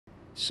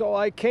So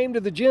I came to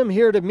the gym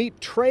here to meet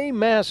Trei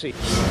Massey.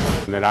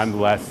 And then I'm the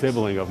last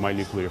sibling of my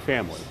nuclear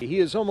family. He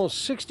is almost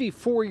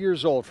 64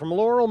 years old, from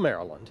Laurel,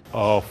 Maryland.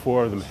 All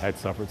four of them had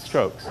suffered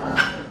strokes.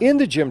 In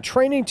the gym,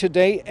 training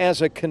today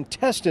as a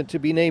contestant to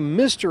be named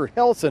Mr.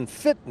 Health and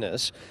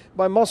Fitness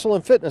by Muscle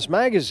and Fitness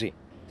magazine.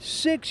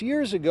 6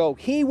 years ago,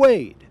 he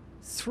weighed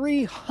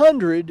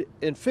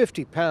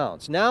 350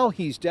 pounds. Now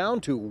he's down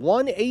to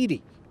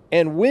 180.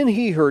 And when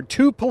he heard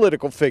two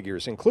political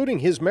figures, including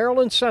his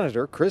Maryland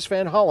Senator, Chris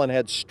Van Hollen,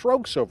 had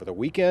strokes over the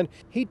weekend,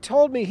 he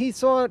told me he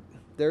thought,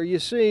 there you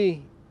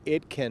see,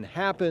 it can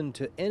happen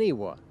to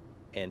anyone,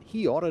 and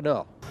he ought to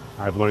know.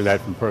 I've learned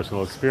that from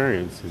personal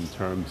experience in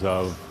terms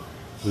of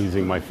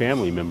losing my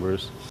family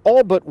members.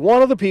 All but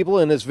one of the people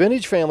in this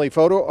vintage family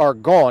photo are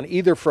gone,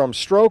 either from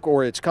stroke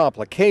or its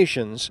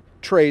complications.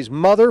 Trei's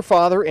mother,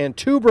 father, and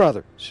two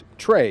brothers.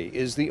 Trei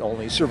is the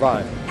only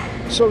survivor.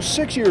 So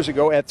 6 years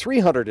ago, at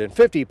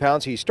 350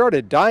 pounds, he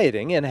started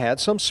dieting and had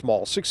some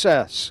small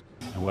success.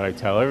 And what I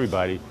tell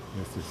everybody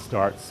is to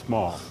start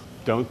small.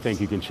 Don't think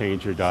you can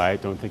change your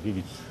diet. Don't think you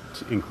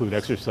can include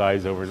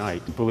exercise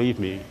overnight. Believe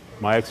me,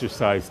 my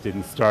exercise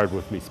didn't start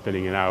with me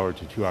spending an hour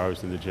to 2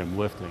 hours in the gym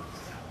lifting.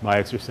 My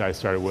exercise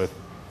started with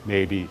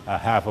maybe a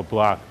half a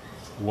block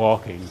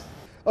walking.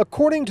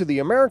 According to the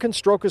American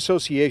Stroke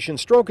Association,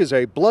 stroke is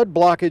a blood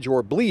blockage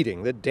or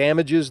bleeding that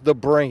damages the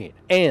brain.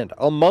 And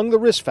among the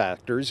risk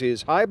factors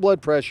is high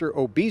blood pressure,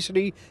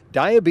 obesity,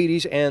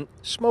 diabetes, and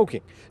smoking.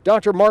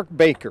 Dr. Mark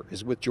Baker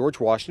is with George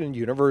Washington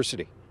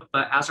University.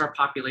 But as our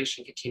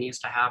population continues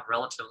to have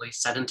relatively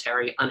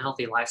sedentary,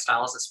 unhealthy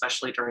lifestyles,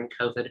 especially during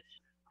COVID,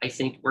 I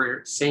think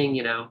we're seeing,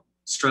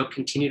 stroke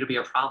continue to be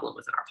a problem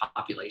within our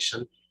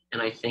population.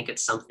 And I think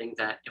it's something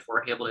that if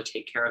we're able to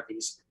take care of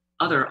these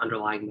other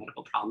underlying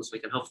medical problems, we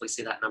can hopefully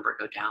see that number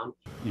go down.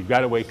 You've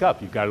got to wake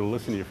up. You've got to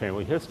listen to your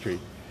family history.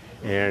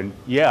 And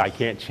yeah, I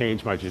can't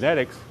change my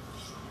genetics,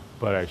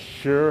 but I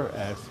sure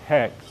as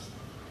heck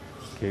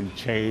can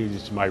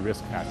change my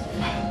risk factors.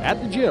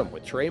 At the gym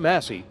with Trei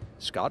Massey,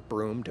 Scott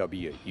Broom,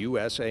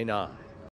 WUSA 9.